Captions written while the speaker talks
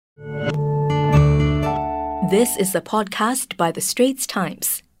This is a podcast by The Straits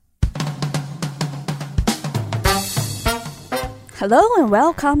Times. Hello and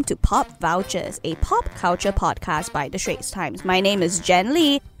welcome to Pop Vultures, a pop culture podcast by The Straits Times. My name is Jen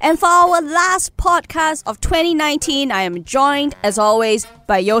Lee, and for our last podcast of 2019, I am joined, as always,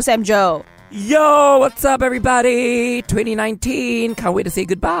 by Yo Sam Joe. Yo, what's up, everybody? 2019. Can't wait to say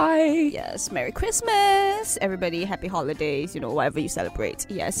goodbye. Yes, Merry Christmas. Everybody, happy holidays, whatever you celebrate.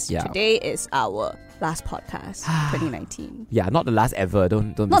 Yes, Today is our last podcast, 2019. Yeah, not the last ever.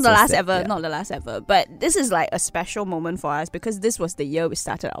 Don't be Not so the last sad. ever, Yeah. not the last ever. But this is like a special moment for us because this was the year we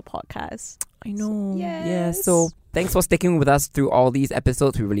started our podcast. I know. Yes. Yeah, so thanks for sticking with us through all these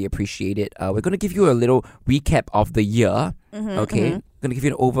episodes. We really appreciate it. We're going to give you a little recap of the year. Okay? Going to give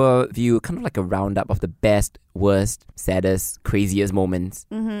you an overview, kind of like a roundup of the best, worst, saddest, craziest moments.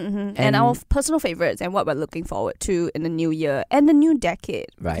 And our personal favorites and what we're looking forward to in the new year and the new decade.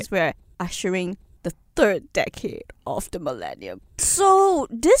 Right. Because we're ushering the third decade of the millennium. So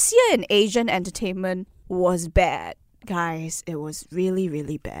this year in Asian entertainment was bad. Guys, it was really,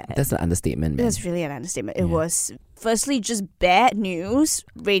 really bad. That's an understatement, man. That's really an understatement. It was firstly just bad news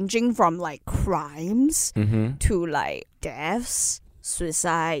ranging from like crimes to like deaths,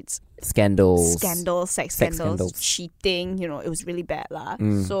 suicides, Scandals. sex Sex scandals, cheating, it was really bad lah.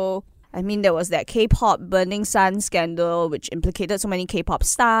 So, I mean, there was that K-pop Burning Sun scandal, which implicated so many K-pop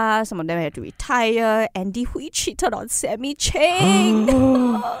stars. Some of them had to retire. Andy Hui cheated on Sammy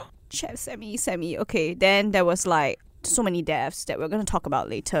Cheng. Chef Sammy. Okay, then there was like so many deaths that we're going to talk about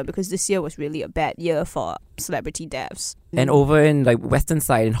later because this year was really a bad year for celebrity deaths. And over in like Western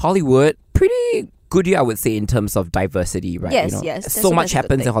side in Hollywood, pretty good year, I would say, in terms of diversity, right? Yes, yes. So much That's a good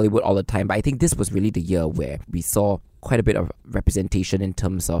happens in thing. Hollywood all the time, but I think this was really the year where we saw quite a bit of representation in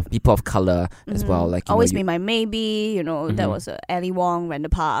terms of people of color as well. Like Always Be My Maybe, there was Ali Wong, Randall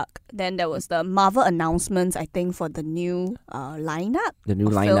Park. Then there was the Marvel announcements, I think, for the new lineup. the new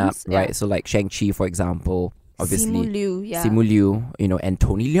of lineup, films, right? yeah. So like Shang-Chi, for example, obviously Simu Liu, and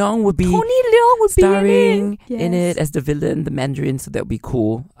Tony Leung would be Tony Leung would starring be in it as the villain, the Mandarin, so that would be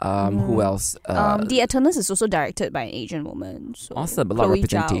cool. Who else? The Eternals is also directed by an Asian woman. So Awesome, a lot of Chloe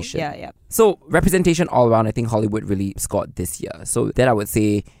Zhao. representation. Yeah. So representation all around, I think Hollywood really scored this year. So that I would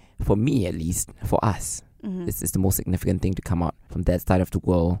say, for me at least, for us, this is the most significant thing to come out from that side of the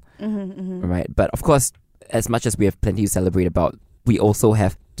world. Right? But of course, as much as we have plenty to celebrate about, we also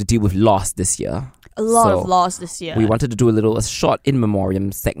have to deal with loss this year. A lot of loss this year. We wanted to do a short in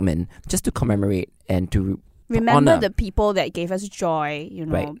memoriam segment just to commemorate and to remember honor the people that gave us joy,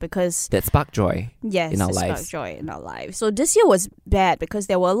 Right. because that spark joy. yes, in our it sparked lives. joy in our lives. So this year was bad because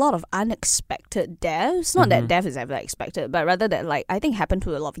there were a lot of unexpected deaths. Not that death is ever expected, but rather that I think happened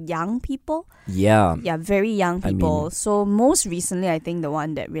to a lot of young people. Yeah. Yeah, very young I people. mean- So most recently, I think the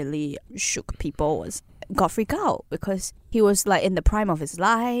one that really shook people was Godfrey Gao because he was in the prime of his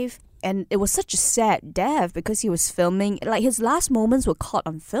life. And it was such a sad death because he was filming, his last moments were caught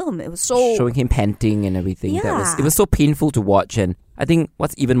on film. It was so... Showing him panting and everything. Yeah. It was so painful to watch. And I think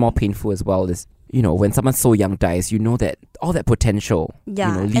what's even more painful as well is, when someone so young dies, that all that potential,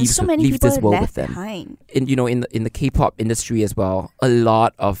 and leaves, so many leaves people this world left with them. behind. In the K-pop industry as well, a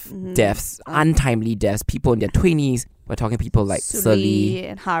lot of deaths, untimely deaths, people in their 20s. We're talking people like Suli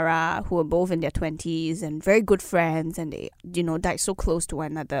and Hara, who were both in their 20s and very good friends, and they, died so close to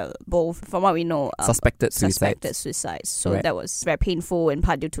one another, both, from what we know, suspected suicides. So Right. that was very painful, in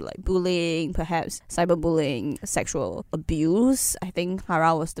part due to bullying, perhaps cyberbullying, sexual abuse. I think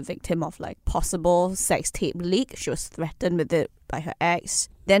Hara was the victim of possible sex tape leak. She was threatened with it by her ex.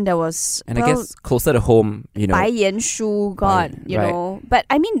 Then there was, And I guess closer to home, Bai Yanshu got, Right. But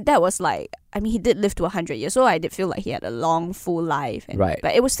I mean, that was he did live to 100 years, so I did feel like he had a long, full life. Right.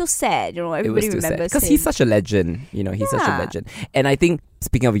 But it was still sad, everybody remembers because him. he's such a legend. He's such a legend. And I think,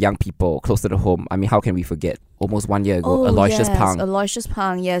 speaking of young people closer to home, I mean, how can we forget? Almost 1 year ago, Aloysius Pang. Aloysius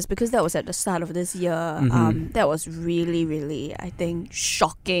Pang, yes, because that was at the start of this year. That was really, really, I think,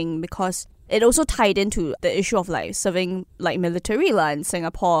 shocking because it also tied into the issue of serving military in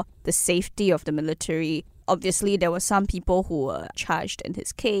Singapore, the safety of the military. Obviously, there were some people who were charged in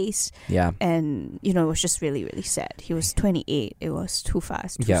his case. Yeah. And, it was just really, really sad. He was 28. It was too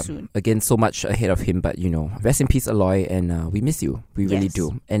fast, too soon. Again, so much ahead of him, but rest in peace, Aloy, and we miss you. We really Yes.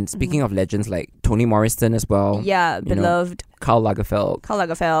 do. And speaking of legends like Toni Morrison as well. Yeah, beloved. Karl Lagerfeld. Karl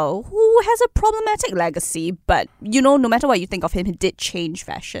Lagerfeld, who has a problematic legacy, but no matter what you think of him, he did change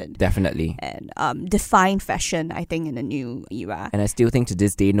fashion Definitely. and define fashion, I think, in a new era. And I still think to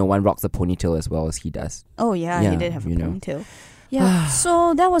this day, no one rocks a ponytail as well as he does. Oh yeah, Yeah, he did have a you know. ponytail. Yeah,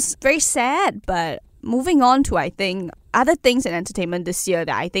 so that was very sad. But moving on to, I think, other things in entertainment this year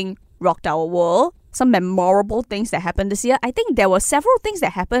that I think rocked our world. some memorable things that happened this year, I think there were several things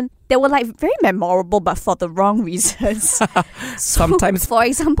that happened that were like very memorable but for the wrong reasons. Sometimes. So, for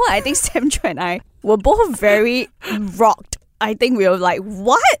example, I think Samjo and I were both very rocked. I think we were like,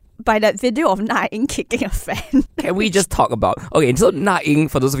 what? By that video of Na Ying kicking a fan. Can we just talk about... Okay, so Na Ying,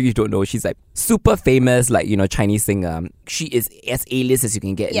 for those of you who don't know, she's like super famous, like, Chinese singer. She is as A-list as you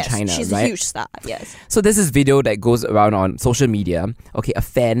can get in China, she's right? a huge star, yes. So there's this video that goes around on social media. Okay, a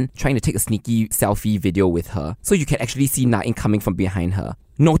fan trying to take a sneaky selfie video with her. So you can actually see Na Ying coming from behind her,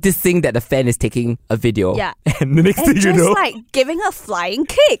 noticing that the fan is taking a video. Yeah. And the next thing you just know... like giving her flying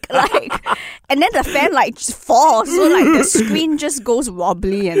kick. Like, and then the fan like just falls. So like the screen just goes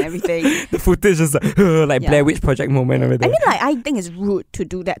wobbly and everything. The footage is like Blair Witch Project moment over there. I mean, like, I think it's rude to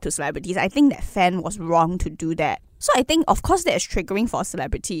do that to celebrities. I think that fan was wrong to do that. So I think, of course, that is triggering for a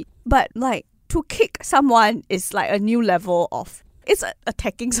celebrity. But like, to kick someone is like a new level of... It's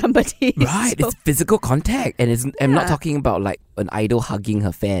attacking somebody. Right, So, it's physical contact. And I'm not talking about like an idol hugging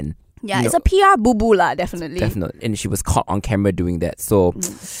her fan. yeah, it's a PR boo-boo lah, definitely. Definitely. And she was caught on camera doing that. So...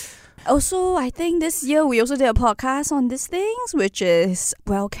 Also, I think this year we also did a podcast on these things, which is,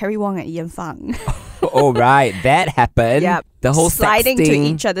 well, Carrie Wong and Ian Fang. Oh, right. That happened. Yep. The whole Sliding sexting. to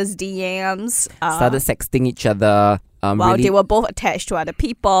each other's DMs. Started sexting each other. While really, they were both attached to other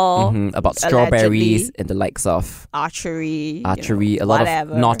people. about strawberries allegedly. and the likes of Archery. a lot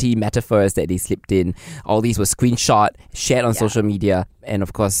whatever. of naughty metaphors that they slipped in. All these were screenshot, shared on social media, and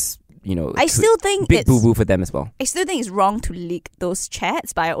of course, I still think big it's boo-boo for them as well. I still think it's wrong to leak those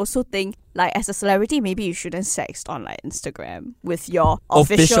chats, but I also think, like, as a celebrity, maybe you shouldn't sext on like Instagram with your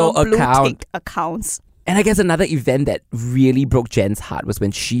official blue-ticked accounts. And I guess another event that really broke Jen's heart was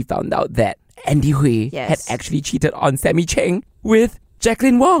when she found out that Andy Hui had actually cheated on Sammy Cheng with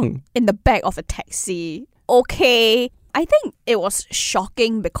Jacqueline Wong. In the back of a taxi. Okay. I think it was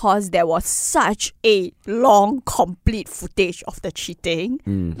shocking because there was such a long, complete footage of the cheating.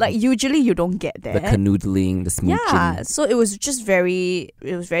 Like, usually you don't get that. The canoodling, the smooching. Yeah, so it was just very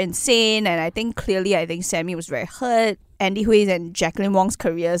insane. And I think Sammy was very hurt. Andy Hui's and Jacqueline Wong's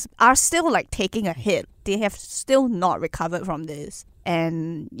careers are still like taking a hit. They have still not recovered from this.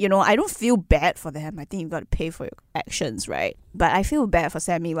 And, I don't feel bad for them. I think you've got to pay for your actions, right? But I feel bad for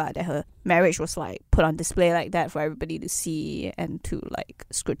Sammy that her marriage was like put on display like that for everybody to see and to like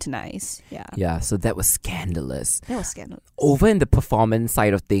scrutinize. Yeah. Yeah, so that was scandalous. That was scandalous. Over in the performance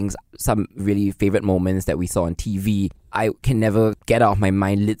side of things, some really favorite moments that we saw on TV, I can never get out of my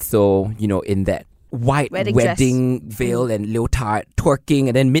mind Lizzo, in that white wedding veil and leotard, twerking,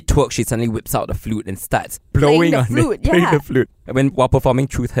 and then mid-twerk she suddenly whips out the flute and starts blowing on it, playing the flute while performing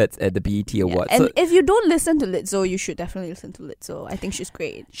Truth Hurts at the BET Awards. And so, if you don't listen to Lizzo, you should definitely listen to Lizzo. I think she's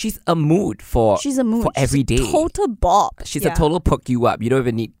great. She's a mood for every day. Total bop. She's a total perk you up. You don't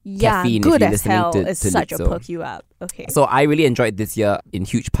even need caffeine good if you're as listening hell. to It's such Lizzo. a perk you up. Okay. So I really enjoyed this year in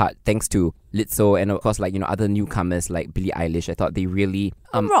huge part thanks to Lizzo and of course other newcomers like Billie Eilish. I thought they really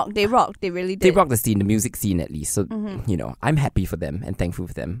They rocked. They really did. They rocked the scene, the music scene at least. So I'm happy for them and thankful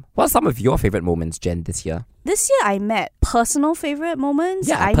for them. What are some of your favorite moments, Jen, this year? This year I met personal favorite moments.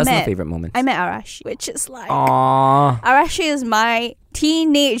 Favorite moments. I met Arashi, which is like Aww. Arashi is my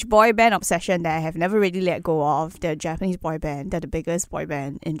teenage boy band obsession that I have never really let go of. They're a Japanese boy band. They're the biggest boy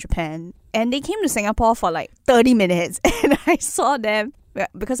band in Japan. And they came to Singapore for like 30 minutes and I saw them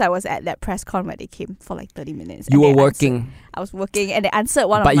because I was at that press con where they came for like 30 minutes. You were working. I was working and they answered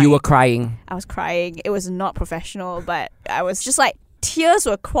one of my... But you were crying. I was crying. It was not professional, but I was just like, tears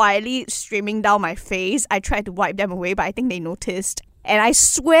were quietly streaming down my face. I tried to wipe them away, but I think they noticed. And I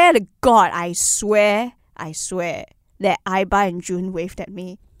swear to God, I swear that Aiba and June waved at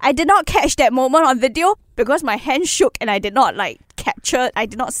me. I did not catch that moment on video because my hand shook and I did not I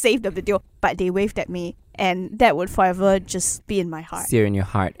did not save the video, but they waved at me. And that would forever just be in my heart. Sear in your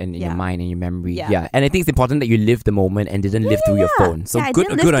heart and in your mind and your memory. Yeah. And I think it's important that you live the moment and didn't live through your phone. So I good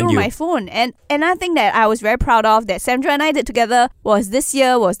didn't live on through you. my phone. And another thing that I was very proud of that Sandra and I did together was this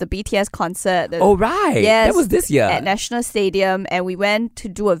year was the BTS concert. Oh, right. Yes, that was this year. At National Stadium. And we went to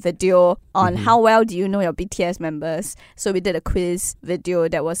do a video on how well do you know your BTS members. So we did a quiz video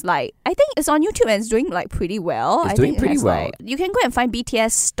that was like, I think it's on YouTube and it's doing like pretty well. It's doing pretty well. You can go and find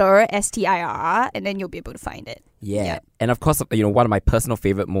BTS Stir, STIRR, and then you'll be able to find it. Yeah. And of course, one of my personal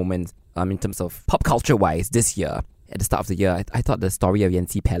favorite moments in terms of pop culture wise this year, at the start of the year, I thought the story of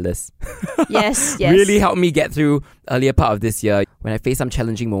Yanxi Palace yes really helped me get through earlier part of this year when I faced some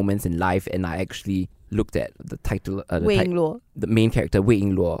challenging moments in life and I actually looked at the title, the main character Wei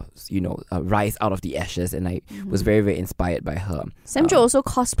Yingluo's, rise out of the ashes, and I was very, very inspired by her. Samjo also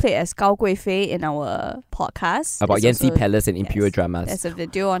cosplayed as Gao Guifei in our podcast about Yanxi Palace and Imperial Dramas. There's a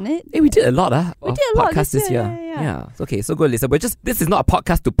video on it. Hey, we did a lot, We did a lot podcasts this year. Yeah. Okay, so go listen. This is not a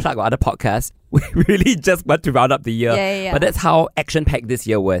podcast to plug our other podcasts. We really just want to round up the year. Yeah. But that's how action-packed this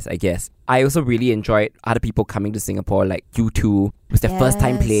year was, I guess. I also really enjoyed other people coming to Singapore, like U2. It was their first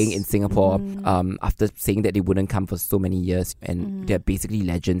time playing in Singapore after saying that they wouldn't come for so many years. And they're basically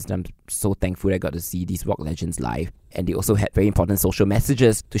legends. And I'm so thankful that I got to see these rock legends live. And they also had very important social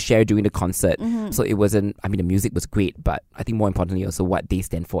messages to share during the concert. So it wasn't, the music was great, but I think more importantly also what they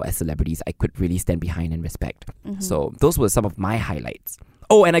stand for as celebrities, I could really stand behind and respect. So those were some of my highlights.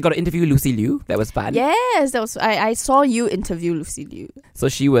 Oh, and I got to interview Lucy Liu. That was fun. Yes, I saw you interview Lucy Liu. So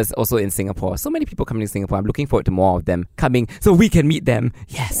she was also in Singapore. So many people coming to Singapore. I'm looking forward to more of them coming so we can meet them.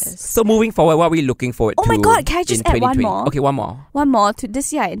 Yes. So moving forward, what are we looking forward to? Oh my God, can I just add one more? Okay, one more. One more. To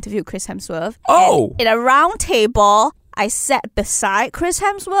this year, I interviewed Chris Hemsworth. Oh! In a round table, I sat beside Chris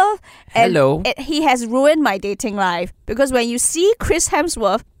Hemsworth. And hello. He has ruined my dating life. Because when you see Chris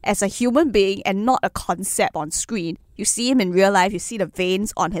Hemsworth as a human being and not a concept on screen, you see him in real life, you see the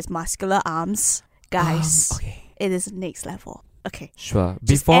veins on his muscular arms. Guys, it is next level. Okay. Sure.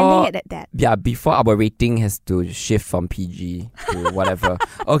 Just ending it at that. Yeah, before our rating has to shift from PG to whatever.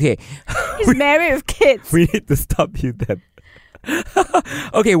 Okay. He's married with kids. We need to stop you then.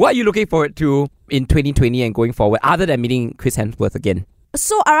 Okay, what are you looking forward to in 2020 and going forward, other than meeting Chris Hemsworth again?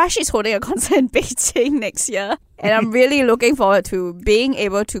 So Arashi is holding a concert in Beijing next year, and I'm really looking forward to being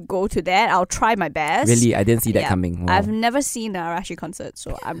able to go to that. I'll try my best. Really? I didn't see that coming. Wow. I've never seen the Arashi concert,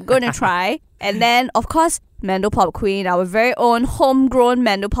 so I'm going to try. And then, of course, Mando Pop Queen, our very own homegrown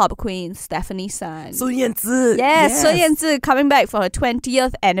Mando Pop Queen, Stephanie San. Sun Yanzi. Yes, Sun Yanzi coming back for her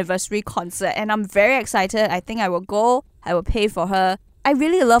 20th anniversary concert, and I'm very excited. I think I will go. I will pay for her. I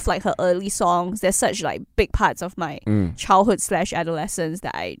really love her early songs. They're such big parts of my childhood / adolescence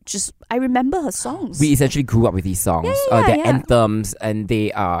that I remember her songs. We essentially grew up with these songs. They're anthems, and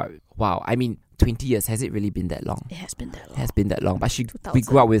they are, 20 years, has it really been that long? It has been that long. It has been that long. But we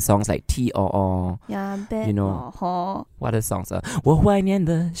grew up with songs like T O you know, what are songs? 我怀念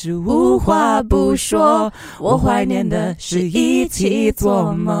的是无话不说，我怀念的是一起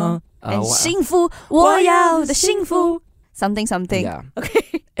做梦。And 幸福，我要的幸福。Something. Yeah.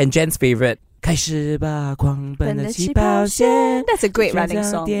 Okay. And Jen's favorite. 开始吧，狂奔的起跑线。 That's a great running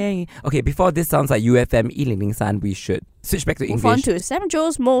song. Okay, before this sounds like UFM 103, we should switch back to English. Move on to Sam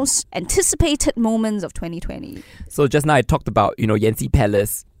Joe's most anticipated moments of 2020. So just now I talked about, Yanxi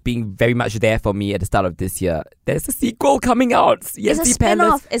Palace being very much there for me at the start of this year. There's a sequel coming out. It's a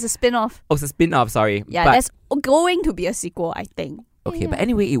spin-off. It's a spin-off. Oh, it's a spin-off, sorry. Yeah, there's going to be a sequel, I think. Okay, but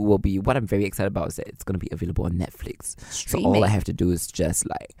anyway, it will be, what I'm very excited about is that it's going to be available on Netflix. Streaming. So all I have to do is just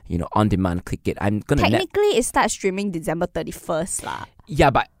on demand, click it. I'm going to... Technically, it starts streaming December 31st lah. Yeah,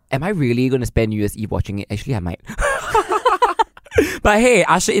 but am I really going to spend New Year's Eve watching it? Actually, I might. But hey,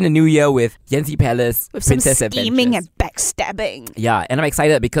 usher in the new year with Yanxi Palace, with Princess some scheming Adventures. and backstabbing. Yeah, and I'm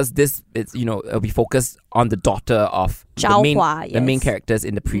excited because it'll be focused on the daughter of the main characters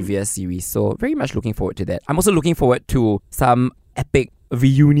in the previous series. So very much looking forward to that. I'm also looking forward to some epic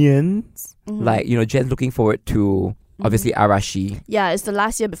reunions. Jen's looking forward to obviously Arashi. Yeah, it's the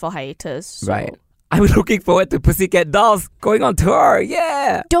last year before hiatus. So. Right. I'm looking forward to Pussycat Dolls going on tour.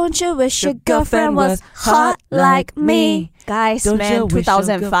 Yeah. Don't you wish your girlfriend was hot like me? Guys, Don't man,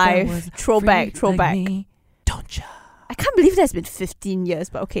 2005. Throwback. Like don't you? I can't believe that's been 15 years,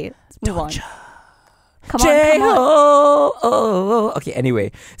 but okay, let's move on. You? Come on. Okay,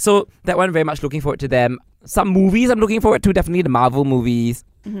 anyway. So that one, very much looking forward to them. Some movies I'm looking forward to, definitely the Marvel movies.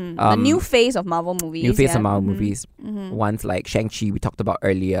 The new phase of Marvel movies. Movies. Ones like Shang-Chi we talked about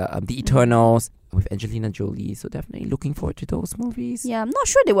earlier. The Eternals with Angelina Jolie. So definitely looking forward to those movies. Yeah, I'm not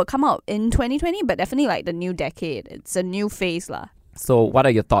sure they will come out in 2020, but definitely the new decade. It's a new phase lah. So what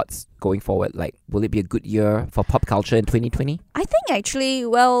are your thoughts going forward? Will it be a good year for pop culture in 2020? I think actually,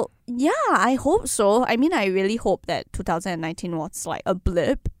 yeah, I hope so. I mean, I really hope that 2019 was a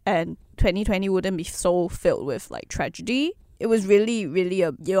blip and 2020 wouldn't be so filled with tragedy. It was really, really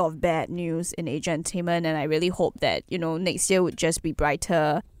a year of bad news in Asia entertainment, and I really hope that, next year would just be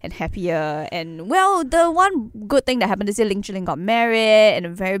brighter and happier. And, the one good thing that happened this year, Ling Zhiling got married in a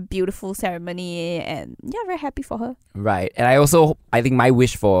very beautiful ceremony, and yeah, very happy for her. Right. And I think my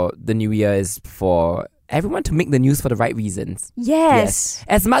wish for the new year is for everyone to make the news for the right reasons. Yes.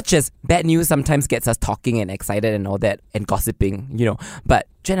 As much as bad news sometimes gets us talking and excited and all that and gossiping, but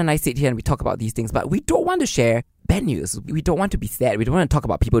Jen and I sit here and we talk about these things, but we don't want to share bad news. We don't want to be sad. We don't want to talk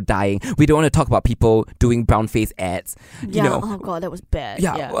about people dying. We don't want to talk about people doing brown face ads. Yeah, oh God, that was bad.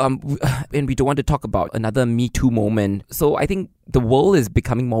 Yeah. And we don't want to talk about another Me Too moment. So I think the world is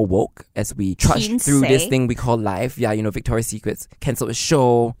becoming more woke as we trudge through this thing we call life. Yeah, Victoria's Secret's cancelled a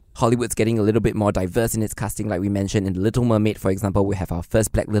show. Hollywood's getting a little bit more diverse in its casting, like we mentioned in The Little Mermaid, for example. We have our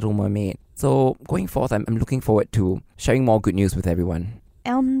first Black Little Mermaid. So going forth, I'm looking forward to sharing more good news with everyone.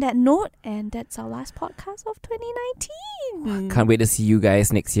 On that note, and that's our last podcast of 2019. Can't wait to see you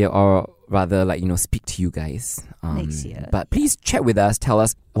guys next year, or rather, speak to you guys next year. But please chat with us. Tell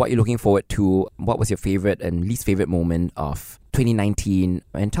us what you're looking forward to. What was your favorite and least favorite moment of 2019?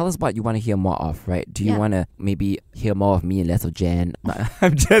 And tell us what you want to hear more of, right? Do you want to maybe hear more of me and less of Jen?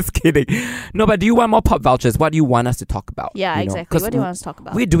 I'm just kidding. No, but do you want more pop vultures? What do you want us to talk about? Yeah, exactly. What do you want us to talk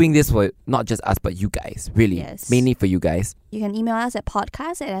about? We're doing this for not just us, but you guys. Really. Yes. Mainly for you guys. You can email us at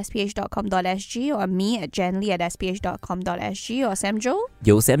podcast@sph.com.sg, or me at jenly@sph.com.sg, or Samjo.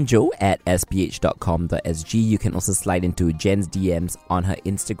 yosamjo@sph.com.sg. You can also slide into Jen's DMs on her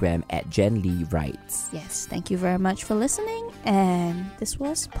Instagram at jenleewrites. Yes, thank you very much for listening. And this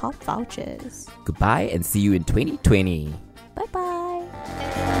was Pop Vultures. Goodbye and see you in 2020. Bye-bye.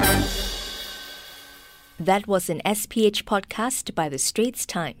 That was an SPH podcast by The Straits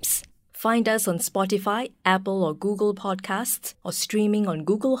Times. Find us on Spotify, Apple or Google Podcasts, or streaming on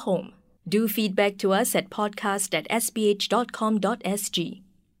Google Home. Do feedback to us at podcast@sph.com.sg.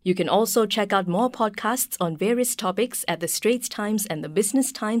 You can also check out more podcasts on various topics at The Straits Times and The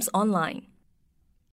Business Times online.